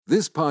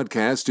This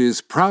podcast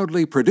is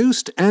proudly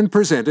produced and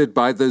presented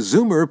by the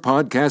ZWIR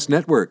Podcast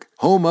Network,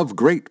 home of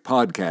great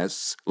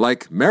podcasts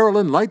like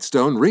Marilyn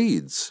Lightstone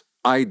Reads,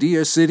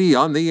 Idea City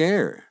on the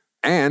Air,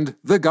 and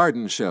The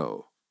Garden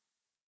Show.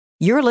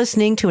 You're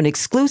listening to an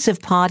exclusive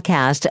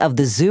podcast of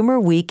the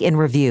ZWIR Week in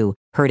Review,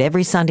 heard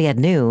every Sunday at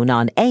noon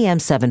on AM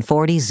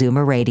 740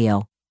 ZWIR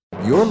Radio.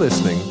 You're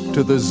listening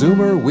to the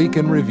ZWIR Week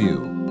in Review,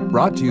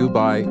 brought to you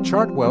by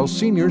Chartwell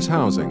Seniors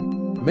Housing,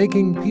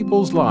 making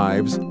people's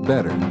lives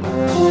better.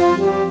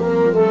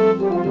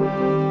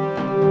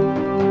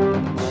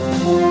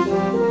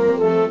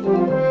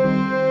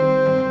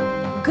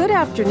 Good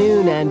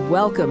afternoon and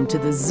welcome to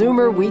the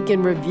ZWIR Week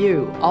in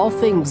Review, all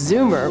things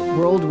ZWIR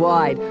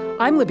worldwide.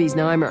 I'm Libby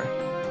Znaimer.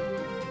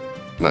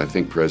 And I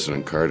think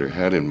President Carter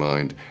had in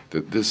mind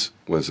that this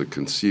was a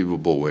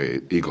conceivable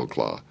way, Eagle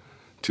Claw,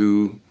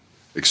 to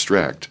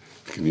extract,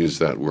 if you can use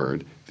that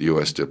word, the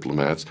U.S.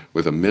 diplomats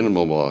with a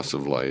minimal loss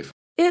of life.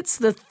 It's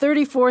the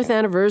 34th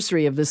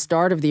anniversary of the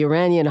start of the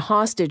Iranian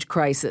Hostage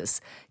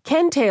Crisis.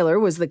 Ken Taylor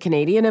was the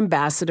Canadian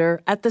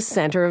ambassador at the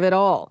center of it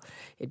all.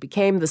 It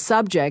became the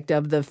subject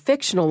of the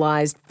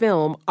fictionalized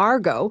film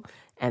Argo,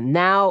 and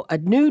now a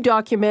new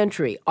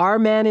documentary, Our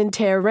Man in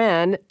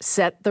Tehran,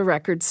 set the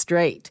record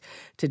straight.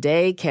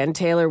 Today, Ken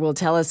Taylor will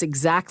tell us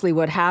exactly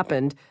what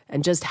happened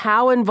and just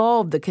how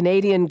involved the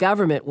Canadian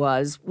government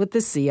was with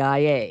the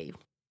CIA.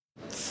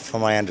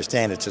 From what I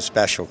understand, it's a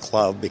special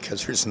club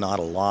because there's not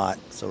a lot,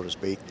 so to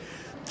speak.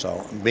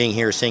 So being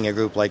here, seeing a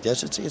group like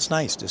this, it's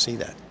nice to see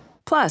that.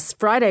 Plus,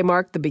 Friday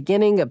marked the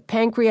beginning of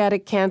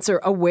Pancreatic Cancer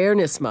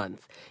Awareness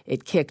Month.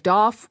 It kicked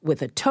off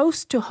with a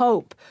toast to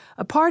hope,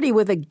 a party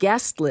with a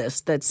guest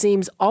list that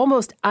seems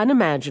almost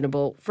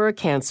unimaginable for a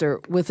cancer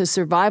with a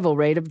survival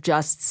rate of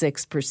just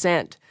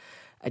 6%.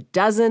 A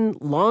dozen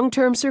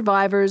long-term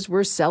survivors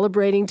were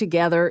celebrating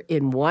together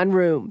in one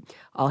room.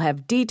 I'll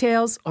have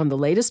details on the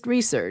latest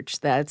research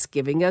that's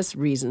giving us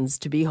reasons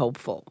to be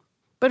hopeful.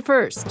 But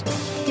first,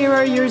 here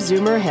are your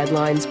ZWIR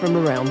headlines from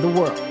around the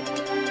world.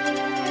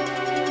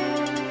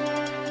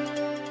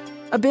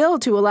 A bill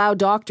to allow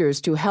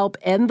doctors to help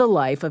end the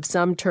life of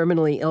some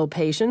terminally ill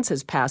patients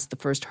has passed the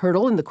first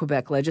hurdle in the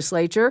Quebec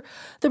legislature.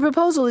 The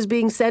proposal is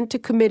being sent to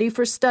committee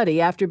for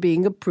study after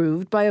being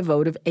approved by a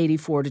vote of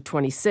 84 to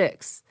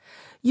 26.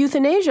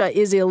 Euthanasia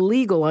is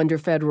illegal under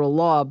federal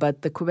law,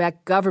 but the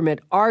Quebec government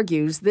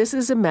argues this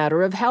is a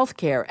matter of health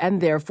care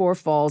and therefore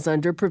falls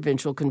under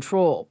provincial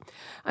control.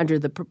 Under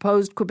the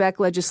proposed Quebec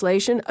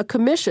legislation, a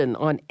commission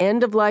on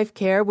end-of-life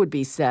care would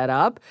be set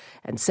up,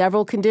 and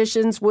several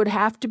conditions would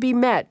have to be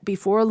met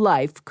before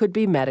life could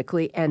be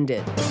medically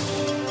ended.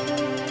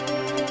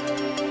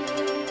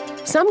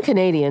 Some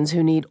Canadians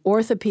who need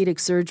orthopedic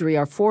surgery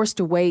are forced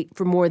to wait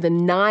for more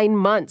than 9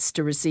 months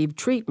to receive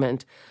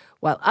treatment,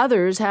 while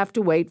others have to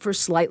wait for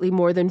slightly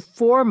more than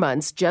 4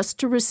 months just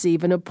to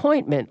receive an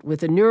appointment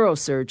with a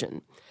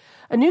neurosurgeon.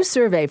 A new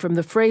survey from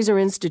the Fraser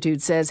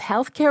Institute says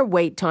healthcare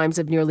wait times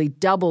have nearly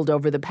doubled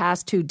over the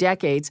past 2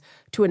 decades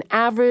to an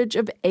average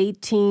of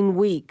 18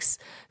 weeks.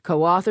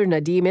 Co-author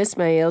Nadim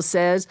Ismail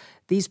says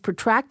these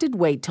protracted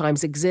wait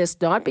times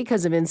exist not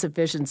because of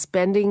insufficient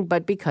spending,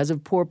 but because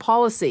of poor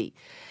policy.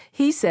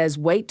 He says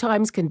wait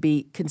times can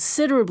be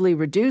considerably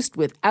reduced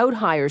without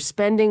higher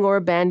spending or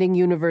abandoning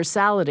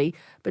universality,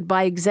 but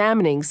by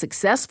examining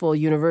successful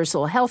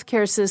universal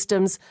healthcare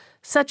systems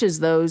such as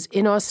those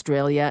in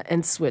Australia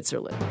and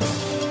Switzerland.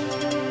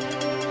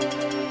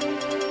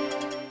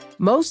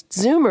 Most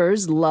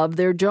Zoomers love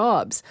their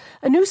jobs.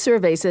 A new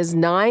survey says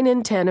 9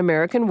 in 10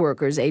 American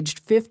workers aged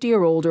 50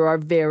 or older are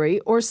very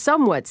or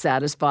somewhat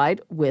satisfied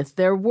with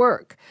their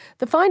work.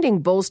 The finding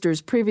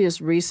bolsters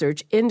previous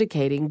research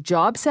indicating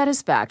job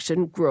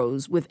satisfaction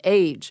grows with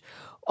age.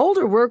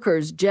 Older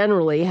workers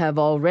generally have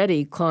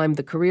already climbed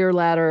the career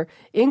ladder,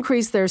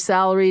 increased their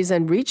salaries,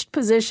 and reached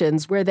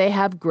positions where they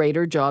have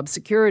greater job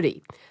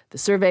security. The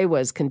survey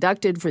was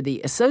conducted for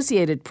the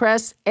Associated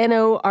Press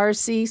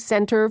NORC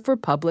Center for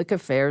Public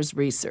Affairs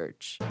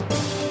Research.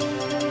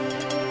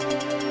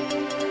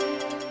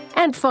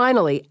 And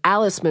finally,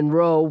 Alice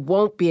Munro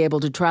won't be able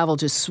to travel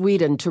to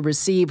Sweden to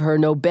receive her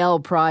Nobel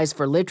Prize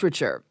for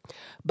Literature.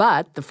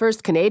 But the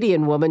first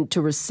Canadian woman to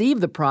receive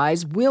the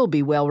prize will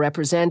be well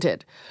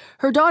represented.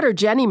 Her daughter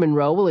Jenny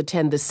Munro will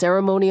attend the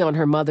ceremony on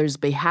her mother's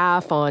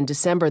behalf on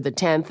December the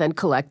 10th and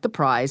collect the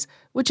prize,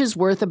 which is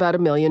worth about $1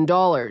 million.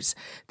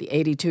 The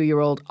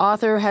 82-year-old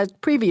author has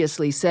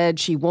previously said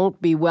she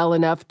won't be well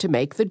enough to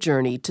make the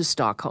journey to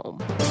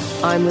Stockholm.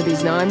 I'm Libby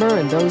Znaimer,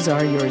 and those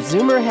are your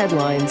ZWIR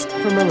headlines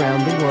from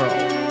around the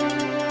world.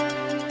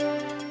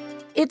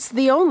 It's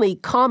the only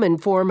common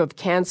form of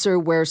cancer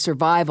where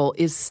survival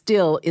is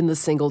still in the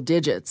single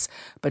digits.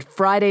 But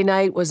Friday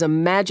night was a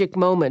magic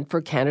moment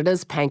for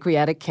Canada's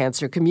pancreatic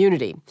cancer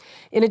community.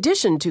 In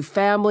addition to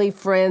family,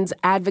 friends,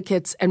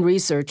 advocates, and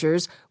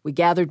researchers, we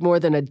gathered more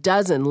than a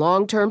dozen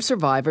long-term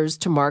survivors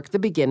to mark the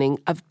beginning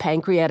of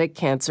Pancreatic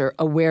Cancer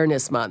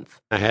Awareness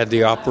Month. I had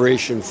the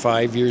operation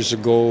 5 years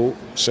ago,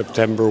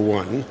 September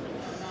 1,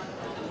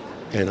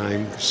 and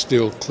I'm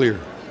still clear.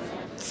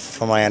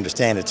 From my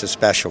understanding, it's a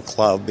special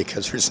club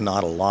because there's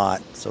not a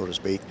lot, so to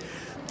speak.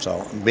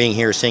 So being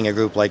here, seeing a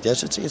group like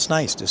this, it's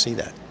nice to see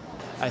that.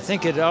 I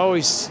think it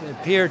always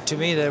appeared to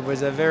me that it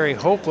was a very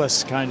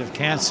hopeless kind of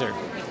cancer.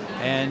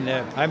 And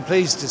I'm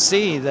pleased to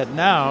see that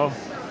now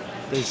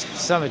there's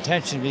some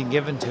attention being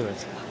given to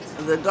it.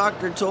 The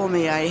doctor told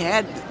me I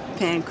had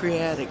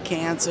pancreatic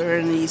cancer,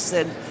 and he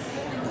said,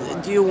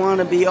 "Do you want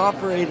to be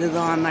operated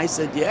on?" I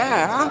said,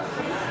 "Yeah."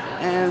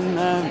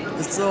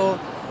 And so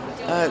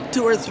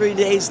 2 or 3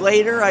 days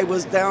later, I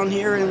was down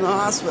here in the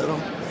hospital.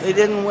 They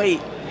didn't wait.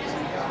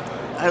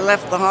 I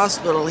left the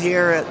hospital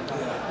here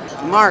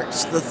at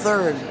March the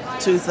 3rd,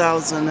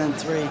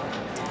 2003.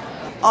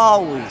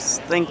 Always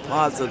think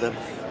positive.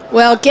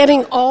 Well,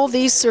 getting all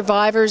these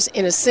survivors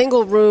in a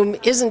single room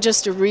isn't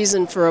just a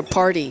reason for a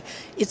party.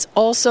 It's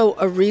also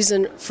a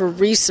reason for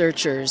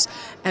researchers.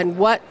 And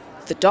what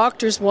the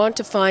doctors want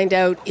to find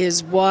out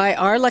is why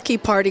our lucky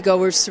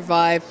partygoers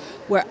survive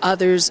where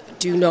others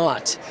do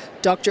not.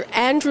 Dr.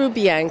 Andrew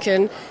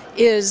Biancan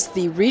is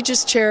the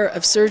Regis Chair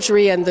of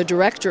Surgery and the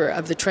Director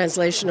of the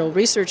Translational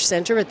Research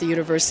Centre at the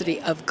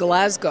University of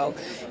Glasgow.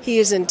 He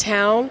is in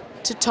town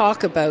to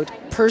talk about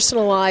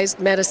personalized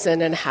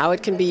medicine and how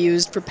it can be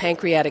used for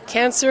pancreatic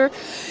cancer.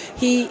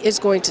 He is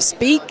going to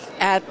speak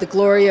at the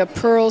Gloria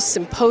Pearl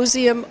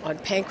Symposium on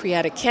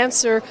Pancreatic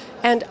Cancer,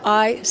 and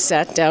I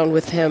sat down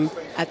with him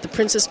at the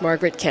Princess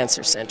Margaret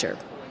Cancer Centre.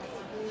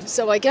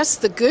 So I guess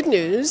the good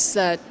news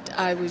that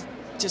I was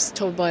just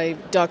told by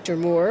Dr.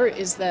 Moore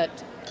is that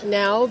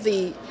now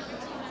the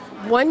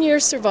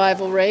 1-year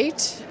survival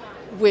rate,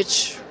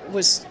 which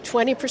was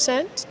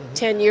 20%,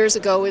 10 years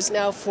ago, is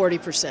now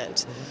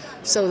 40%.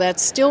 So that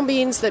still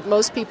means that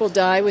most people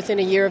die within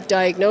a year of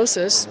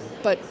diagnosis,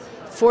 but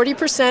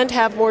 40%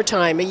 have more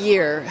time, a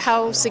year.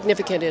 How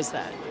significant is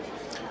that?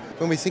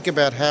 When we think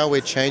about how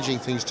we're changing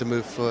things to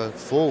move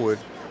forward,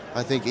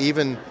 I think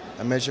even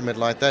a measurement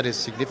like that is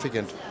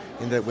significant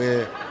in that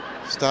we're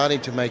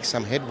starting to make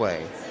some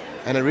headway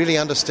and are really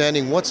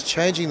understanding what's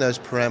changing those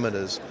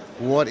parameters.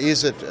 What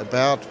is it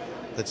about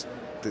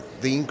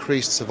the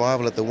increased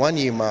survival at the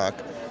 1-year mark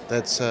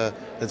that's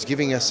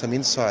giving us some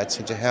insights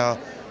into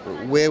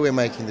where we're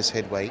making this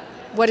headway.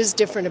 What is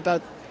different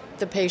about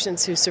the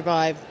patients who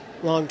survive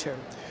long term?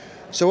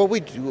 So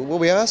what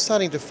we are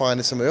starting to find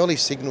is some early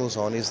signals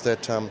on is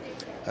that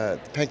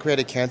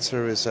pancreatic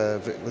cancer is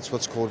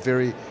what's called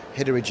very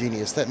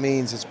heterogeneous. That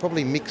means it's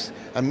probably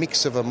a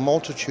mix of a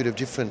multitude of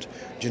different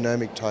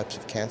genomic types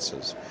of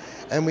cancers.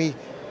 And we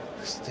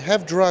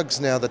have drugs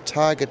now that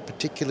target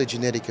particular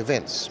genetic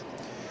events.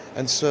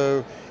 And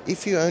so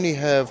if you only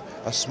have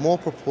a small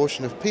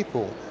proportion of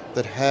people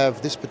that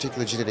have this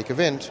particular genetic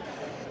event,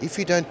 if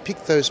you don't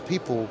pick those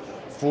people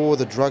for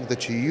the drug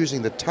that you're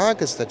using that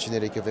targets that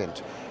genetic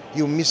event,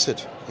 you'll miss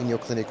it in your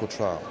clinical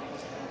trial.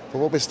 But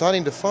what we're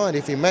starting to find,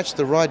 if we match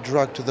the right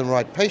drug to the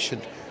right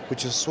patient,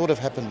 which has sort of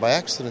happened by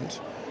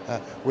accident,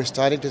 we're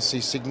starting to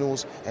see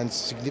signals and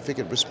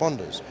significant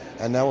responders.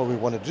 And now what we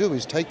want to do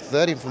is take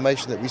that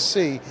information that we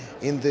see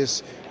in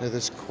this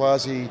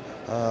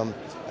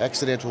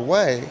quasi-accidental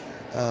way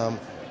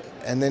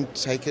and then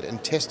take it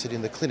and test it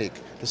in the clinic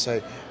to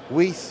say,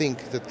 we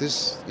think that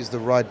this is the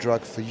right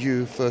drug for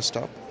you first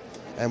up,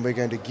 and we're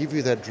going to give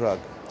you that drug.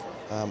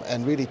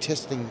 And really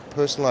testing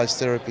personalized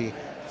therapy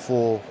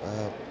for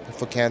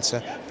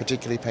cancer,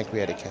 particularly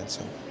pancreatic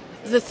cancer.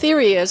 The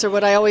theory is, or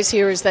what I always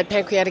hear, is that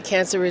pancreatic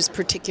cancer is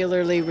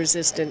particularly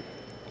resistant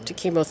to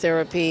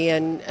chemotherapy,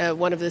 and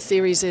one of the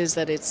theories is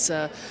that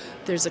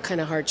there's a kind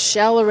of hard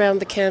shell around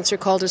the cancer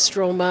called a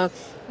stroma.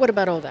 What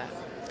about all that?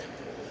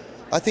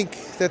 I think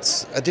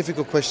that's a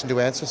difficult question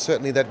to answer.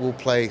 Certainly that will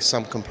play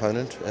some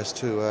component as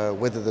to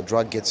whether the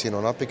drug gets in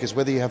or not, because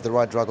whether you have the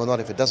right drug or not,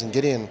 if it doesn't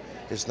get in,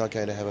 it's not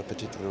going to have a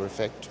particular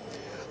effect.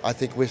 I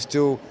think we're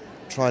still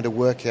trying to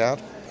work out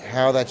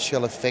how that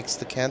shell affects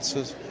the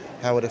cancers,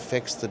 how it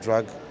affects the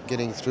drug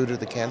getting through to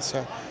the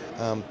cancer.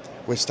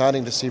 We're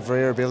starting to see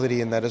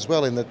variability in that as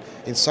well, in that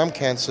in some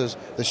cancers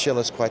the shell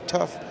is quite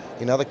tough,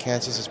 in other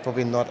cancers it's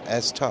probably not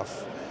as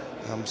tough.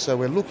 So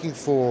we're looking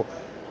for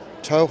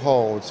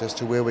toeholds as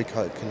to where we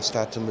can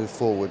start to move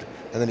forward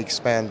and then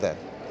expand that.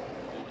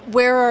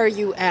 Where are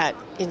you at,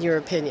 in your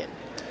opinion?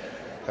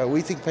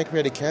 We think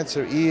pancreatic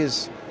cancer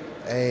is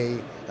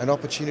an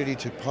opportunity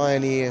to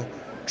pioneer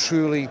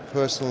truly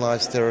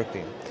personalized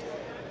therapy.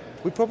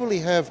 We probably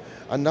have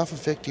enough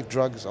effective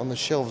drugs on the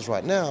shelves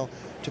right now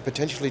to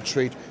potentially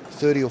treat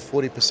 30 or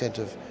 40%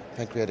 of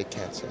pancreatic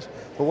cancers.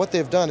 But what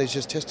they've done is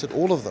just tested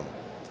all of them.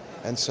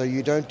 And so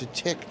you don't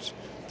detect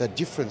that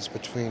difference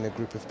between a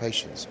group of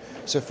patients.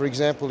 So for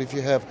example, if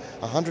you have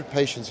 100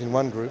 patients in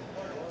one group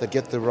that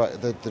get the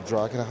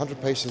drug and 100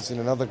 patients in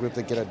another group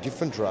that get a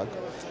different drug,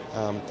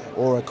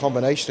 or a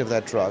combination of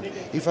that drug,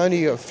 if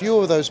only a few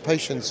of those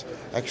patients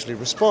actually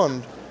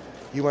respond,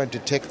 you won't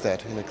detect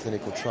that in a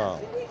clinical trial.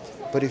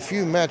 But if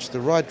you match the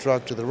right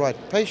drug to the right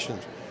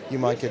patient, you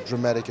might get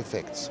dramatic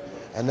effects.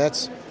 And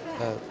that's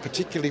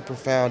particularly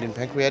profound in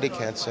pancreatic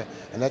cancer,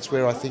 and that's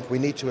where I think we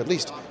need to at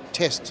least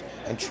test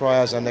and try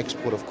as our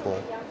next port of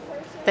call.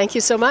 Thank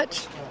you so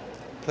much.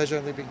 Pleasure,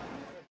 Libby.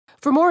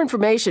 For more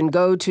information,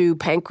 go to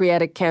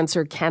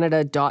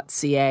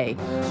pancreaticcancercanada.ca.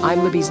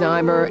 I'm Libby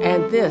Znaimer,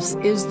 and this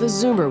is the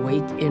Zoomer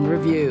Week in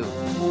Review.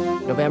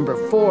 November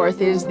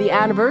 4th is the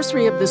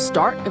anniversary of the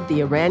start of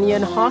the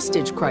Iranian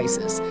Hostage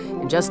Crisis.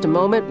 In just a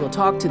moment, we'll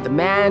talk to the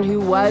man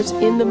who was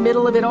in the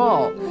middle of it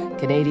all,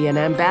 Canadian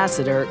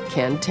Ambassador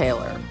Ken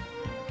Taylor.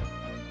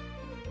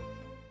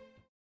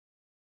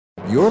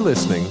 You're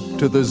listening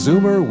to the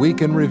Zoomer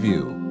Week in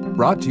Review,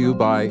 brought to you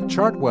by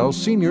Chartwell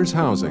Seniors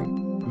Housing,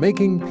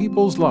 making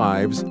people's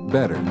lives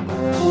better.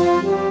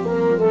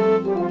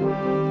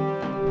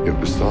 It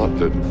was thought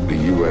that the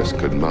U.S.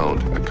 could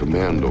mount a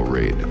commando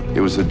raid.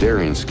 It was a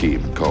daring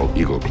scheme called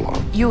Eagle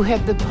Claw. You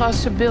had the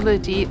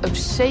possibility of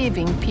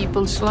saving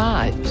people's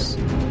lives.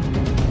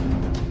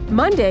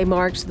 Monday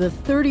marks the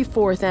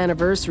 34th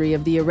anniversary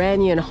of the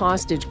Iranian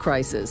Hostage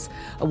Crisis,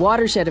 a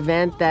watershed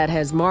event that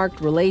has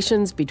marked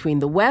relations between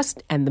the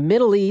West and the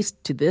Middle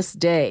East to this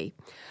day.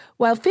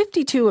 While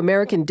 52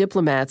 American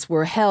diplomats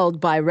were held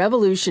by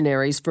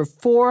revolutionaries for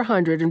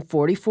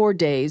 444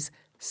 days,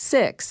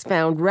 6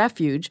 found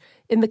refuge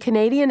in the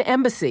Canadian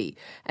Embassy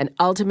and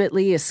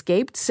ultimately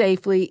escaped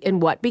safely in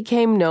what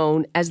became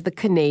known as the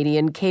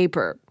Canadian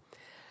Caper.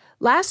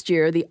 Last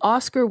year, the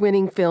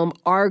Oscar-winning film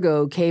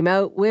Argo came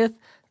out with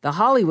the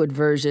Hollywood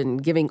version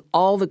giving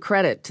all the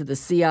credit to the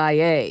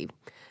CIA.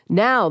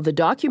 Now, the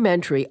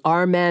documentary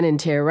Our Man in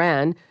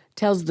Tehran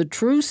tells the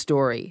true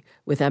story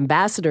with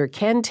Ambassador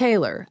Ken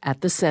Taylor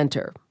at the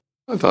center.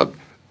 I thought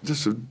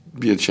this would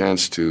be a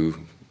chance to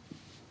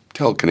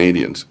tell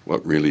Canadians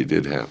what really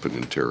did happen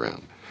in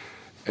Tehran.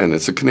 And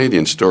it's a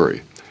Canadian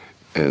story,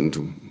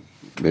 and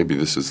maybe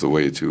this is the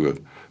way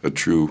to a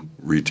true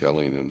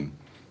retelling and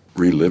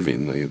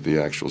reliving the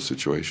actual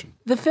situation.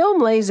 The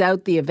film lays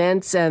out the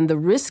events and the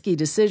risky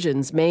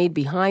decisions made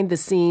behind the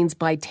scenes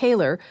by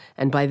Taylor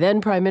and by then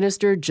Prime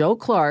Minister Joe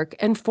Clark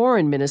and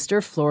Foreign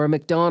Minister Flora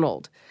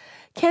MacDonald.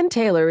 Ken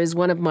Taylor is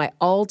one of my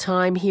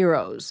all-time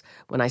heroes.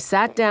 When I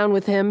sat down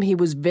with him, he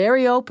was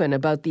very open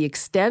about the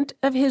extent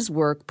of his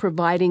work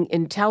providing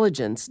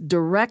intelligence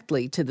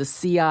directly to the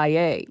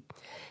CIA.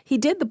 He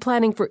did the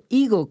planning for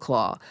Eagle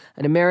Claw,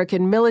 an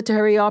American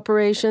military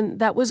operation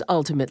that was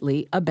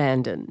ultimately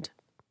abandoned.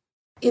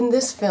 In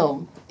this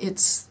film,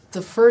 it's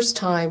the first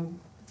time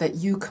that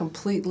you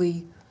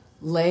completely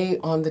lay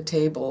on the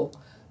table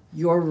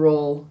your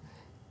role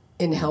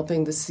in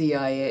helping the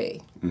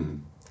CIA. Mm-hmm.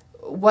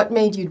 What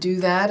made you do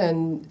that?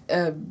 And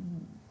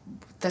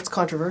that's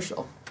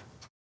controversial.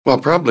 Well,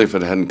 probably if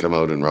it hadn't come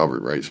out in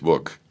Robert Wright's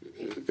book,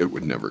 it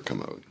would never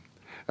come out.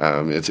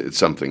 It's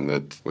something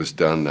that was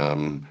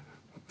done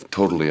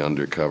totally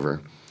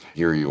undercover.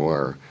 Here you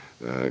are,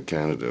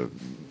 Canada,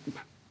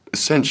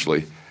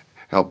 essentially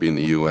helping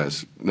the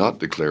U.S. not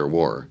declare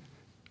war,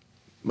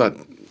 but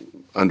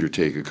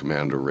undertake a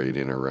commando raid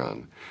in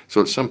Iran.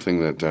 So it's something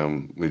that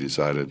we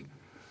decided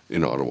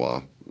in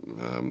Ottawa,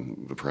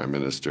 the Prime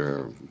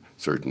Minister,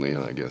 certainly,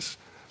 and I guess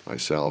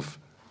myself,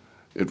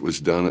 it was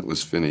done, it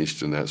was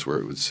finished, and that's where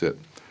it would sit.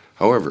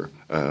 However,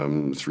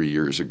 3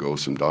 years ago,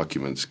 some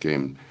documents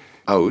came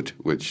out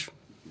which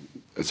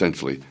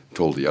essentially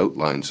told the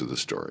outlines of the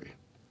story.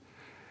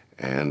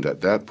 And at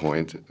that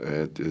point,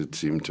 it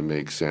seemed to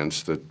make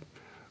sense that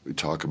we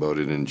talk about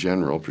it in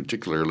general,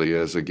 particularly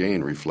as,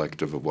 again,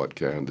 reflective of what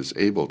Canada is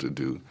able to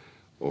do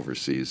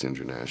overseas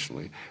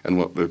internationally and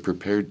what they're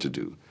prepared to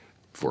do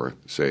for,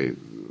 say,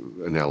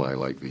 an ally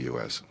like the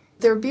U.S.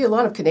 There would be a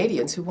lot of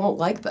Canadians who won't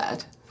like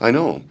that. I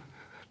know.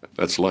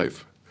 That's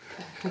life.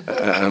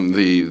 At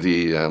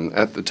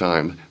the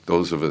time,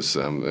 those of us,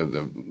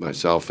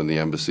 myself in the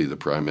embassy, the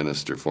Prime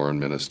Minister, Foreign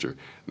Minister,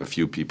 and a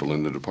few people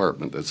in the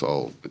department, that's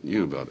all that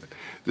knew about it.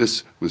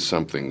 This was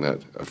something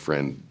that a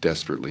friend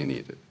desperately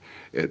needed.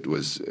 It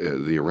was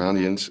the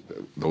Iranians,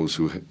 those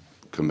who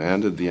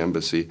commanded the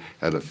embassy,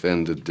 had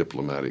offended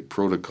diplomatic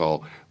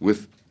protocol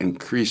with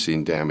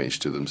increasing damage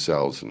to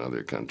themselves and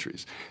other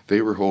countries.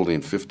 They were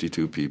holding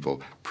 52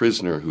 people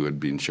prisoner who had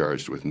been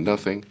charged with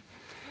nothing.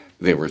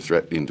 They were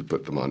threatening to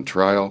put them on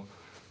trial.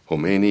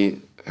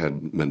 Khomeini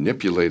had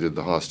manipulated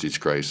the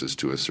hostage crisis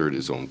to assert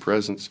his own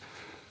presence.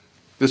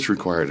 This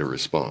required a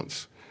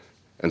response.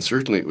 And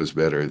certainly it was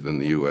better than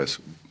the U.S.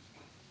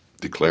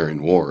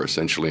 declaring war,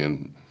 essentially,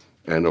 and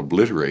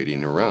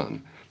obliterating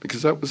Iran,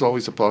 because that was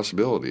always a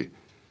possibility.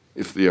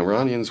 If the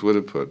Iranians would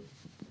have put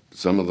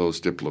some of those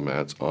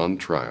diplomats on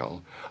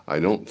trial, I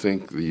don't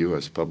think the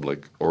U.S.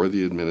 public or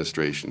the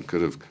administration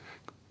could have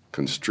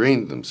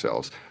constrained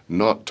themselves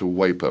not to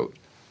wipe out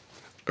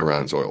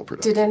Iran's oil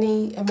production. Did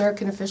any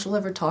American official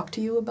ever talk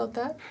to you about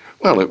that?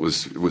 Well, it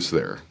was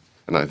there.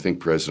 And I think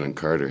President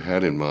Carter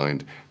had in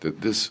mind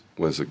that this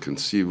was a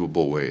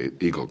conceivable way,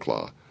 Eagle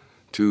Claw,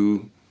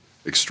 to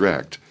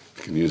extract, if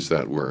you can use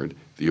that word,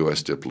 the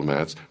U.S.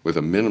 diplomats with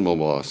a minimal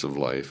loss of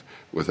life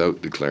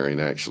without declaring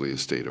actually a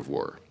state of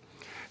war.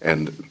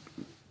 And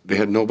they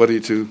had nobody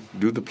to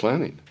do the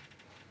planning.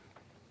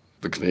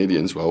 The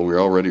Canadians, well, we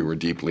already were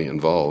deeply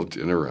involved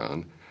in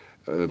Iran,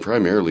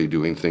 primarily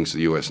doing things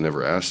the U.S.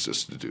 never asked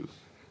us to do.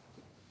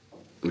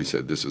 We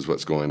said, this is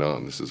what's going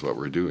on, this is what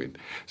we're doing.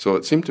 So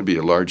it seemed to be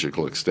a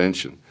logical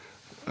extension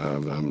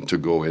to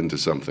go into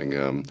something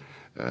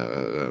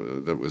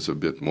that was a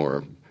bit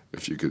more,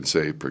 if you could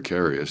say,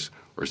 precarious,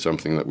 or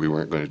something that we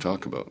weren't going to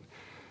talk about.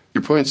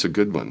 Your point's a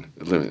good one,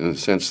 in the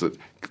sense that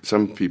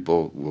some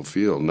people will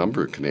feel, a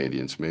number of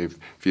Canadians may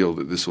feel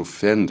that this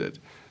offended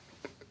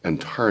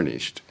and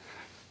tarnished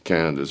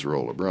Canada's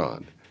role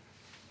abroad.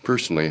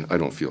 Personally, I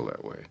don't feel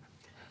that way.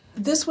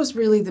 This was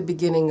really the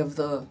beginning of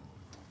the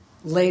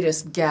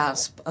latest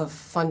gasp of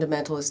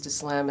fundamentalist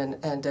Islam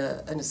and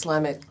an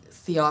Islamic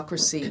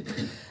theocracy.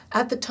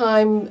 At the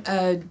time,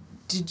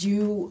 did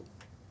you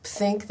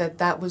think that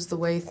that was the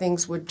way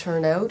things would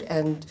turn out?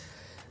 And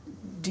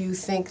do you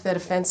think that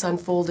events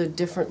unfolded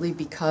differently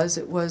because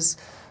it was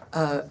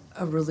a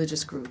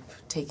religious group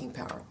taking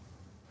power?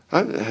 I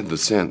had the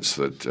sense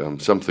that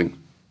something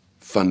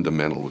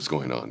fundamental was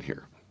going on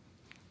here.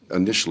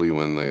 Initially,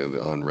 when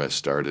the unrest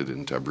started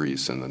in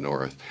Tabriz in the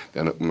north,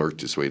 then it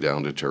worked its way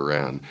down to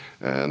Tehran,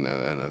 and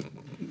a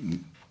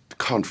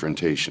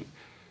confrontation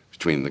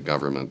between the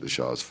government, the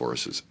Shah's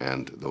forces,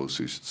 and those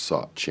who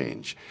sought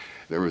change.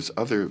 There was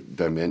other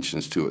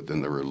dimensions to it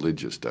than the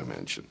religious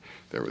dimension.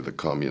 There were the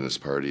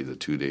Communist Party, the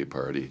Two-Day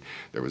Party.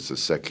 There was the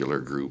secular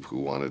group who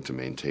wanted to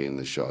maintain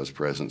the Shah's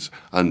presence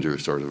under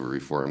sort of a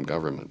reform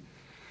government.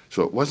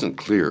 So it wasn't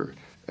clear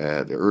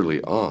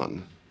early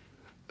on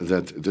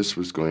that this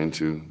was going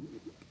to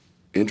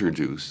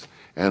introduce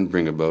and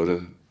bring about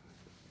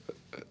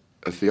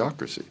a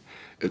theocracy.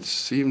 It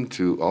seemed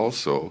to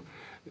also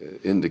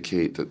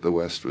indicate that the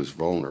West was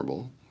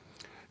vulnerable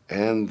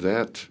and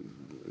that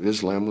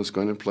Islam was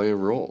going to play a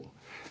role,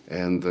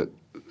 and that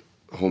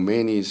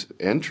Khomeini's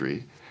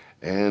entry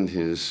and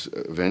his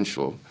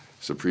eventual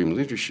supreme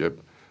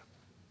leadership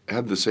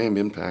had the same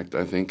impact,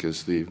 I think,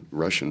 as the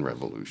Russian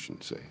Revolution,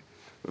 say,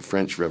 the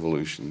French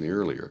Revolution, the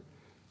earlier.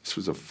 This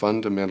was a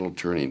fundamental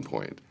turning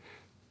point.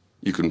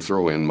 You can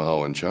throw in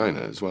Mao and China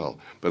as well,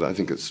 but I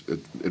think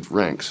it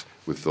ranks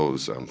with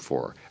those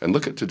four. And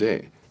look at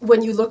today.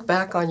 When you look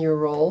back on your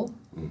role,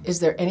 is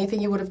there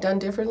anything you would have done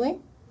differently?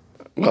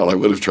 Well, I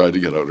would have tried to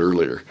get out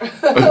earlier.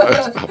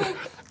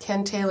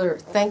 Ken Taylor,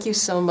 thank you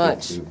so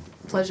much.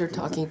 Pleasure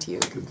talking to you.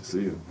 Good to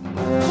see you.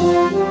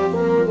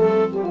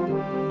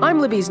 I'm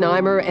Libby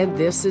Znaimer, and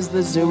this is the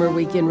Zoomer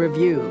Week in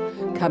Review.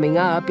 Coming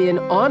up, in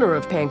honor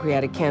of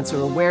Pancreatic Cancer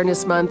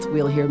Awareness Month,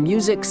 we'll hear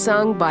music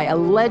sung by a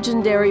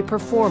legendary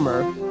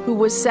performer who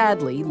was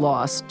sadly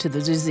lost to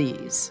the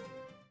disease.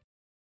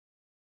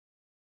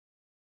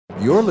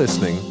 You're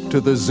listening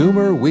to the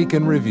Zoomer Week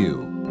in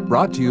Review,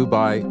 brought to you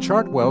by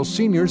Chartwell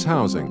Seniors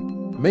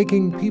Housing,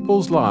 making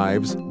people's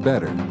lives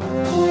better.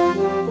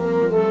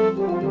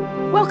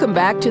 Welcome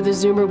back to the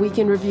Zoomer Week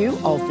in Review,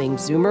 all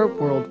things Zoomer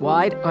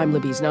worldwide. I'm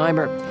Libby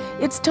Znaimer.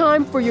 It's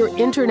time for your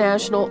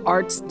International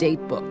Arts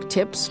Datebook,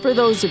 tips for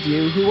those of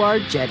you who are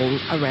jetting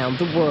around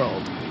the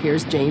world.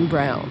 Here's Jane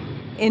Brown.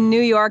 In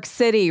New York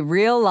City,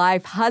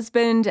 real-life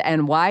husband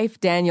and wife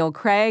Daniel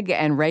Craig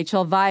and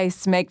Rachel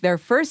Weisz make their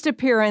first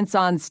appearance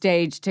on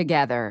stage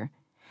together.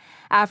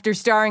 After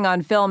starring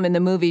on film in the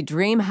movie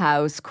Dream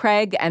House,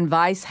 Craig and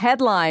Weisz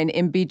headline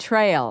in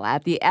Betrayal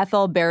at the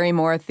Ethel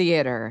Barrymore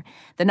Theater.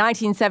 The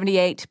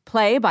 1978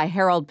 play by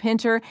Harold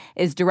Pinter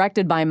is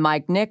directed by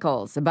Mike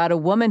Nichols about a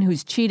woman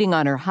who's cheating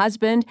on her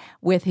husband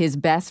with his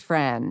best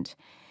friend.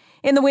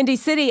 In the Windy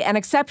City, an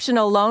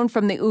exceptional loan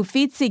from the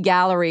Uffizi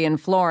Gallery in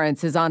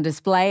Florence is on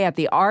display at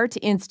the Art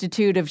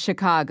Institute of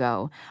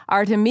Chicago.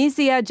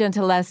 Artemisia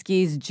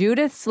Gentileschi's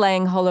Judith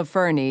slaying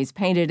Holofernes,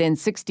 painted in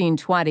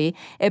 1620,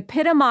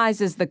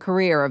 epitomizes the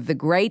career of the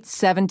great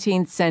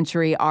 17th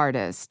century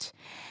artist.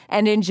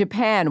 And in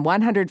Japan,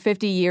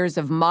 150 Years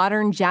of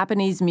Modern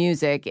Japanese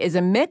Music is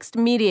a mixed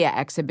media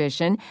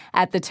exhibition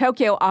at the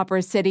Tokyo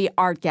Opera City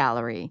Art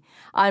Gallery.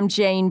 I'm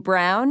Jane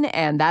Brown,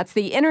 and that's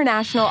the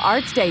International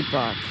Arts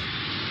Datebook.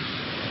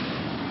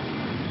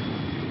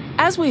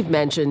 As we've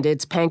mentioned,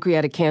 it's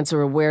Pancreatic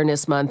Cancer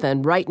Awareness Month,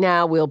 and right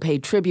now we'll pay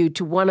tribute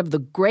to one of the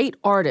great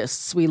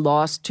artists we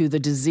lost to the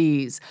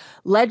disease,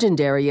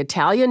 legendary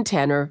Italian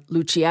tenor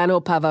Luciano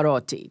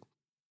Pavarotti.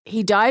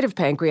 He died of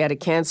pancreatic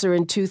cancer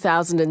in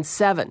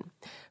 2007.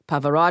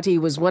 Pavarotti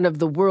was one of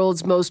the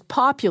world's most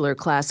popular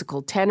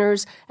classical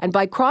tenors, and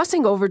by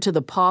crossing over to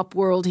the pop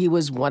world, he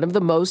was one of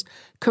the most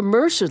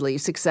commercially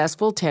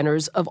successful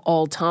tenors of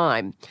all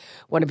time.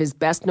 One of his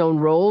best-known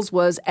roles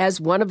was as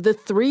one of the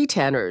three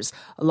tenors,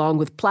 along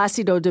with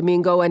Placido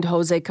Domingo and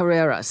Jose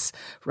Carreras.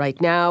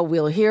 Right now,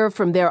 we'll hear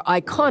from their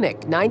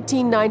iconic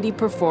 1990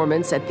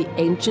 performance at the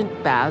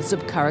ancient baths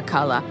of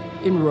Caracalla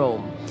in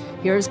Rome.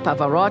 Here's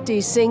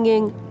Pavarotti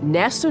singing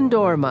Nessun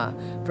Dorma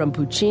from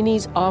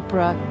Puccini's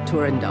opera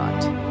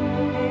Turandot.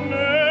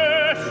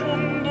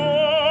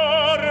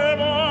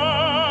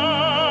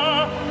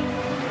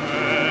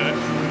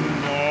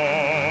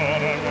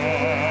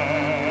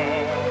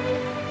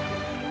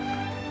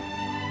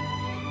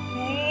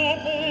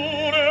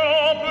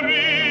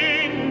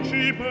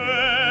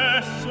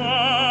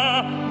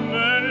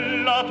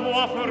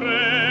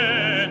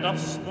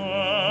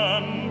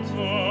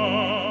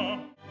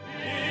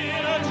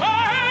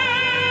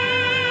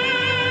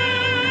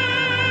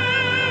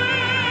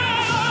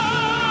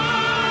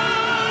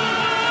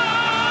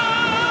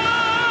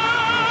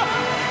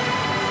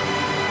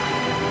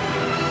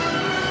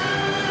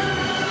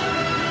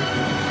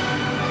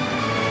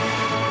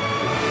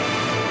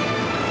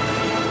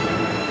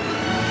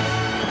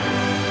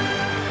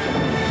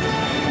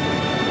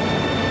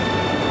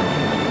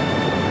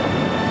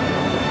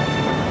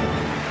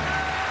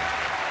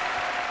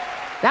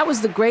 That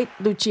was the great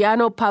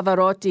Luciano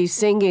Pavarotti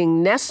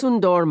singing Nessun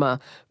Dorma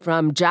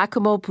from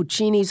Giacomo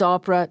Puccini's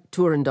opera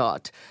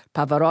Turandot.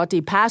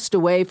 Pavarotti passed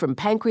away from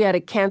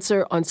pancreatic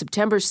cancer on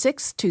September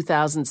 6,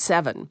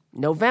 2007.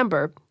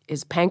 November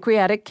is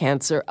Pancreatic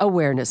Cancer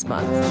Awareness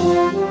Month.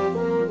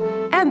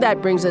 And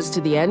that brings us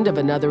to the end of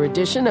another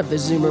edition of the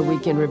Zoomer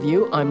Week in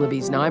Review. I'm Libby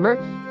Znaimer.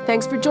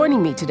 Thanks for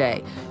joining me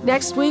today.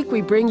 Next week,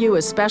 we bring you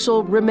a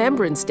special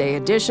Remembrance Day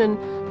edition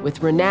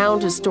with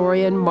renowned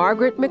historian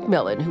Margaret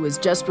Macmillan, who has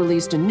just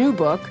released a new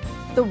book,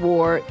 The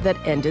War That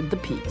Ended the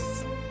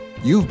Peace.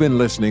 You've been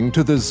listening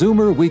to the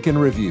Zoomer Week in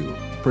Review,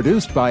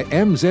 produced by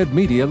MZ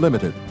Media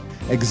Limited.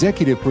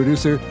 Executive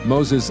producer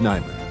Moses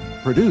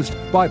Znaimer. Produced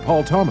by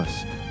Paul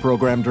Thomas.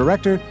 Program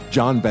director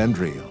John Van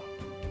Driel.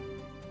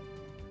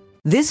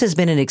 This has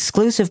been an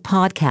exclusive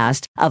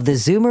podcast of the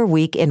Zoomer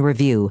Week in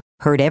Review,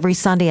 heard every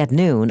Sunday at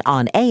noon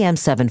on AM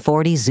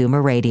 740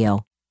 Zoomer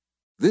Radio.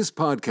 This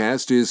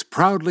podcast is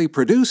proudly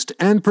produced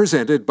and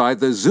presented by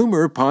the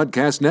ZWIR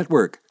Podcast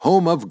Network,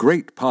 home of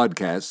great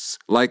podcasts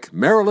like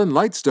Marilyn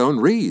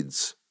Lightstone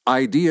Reads,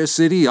 Idea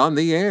City on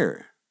the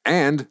Air,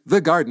 and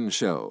The Garden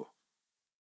Show.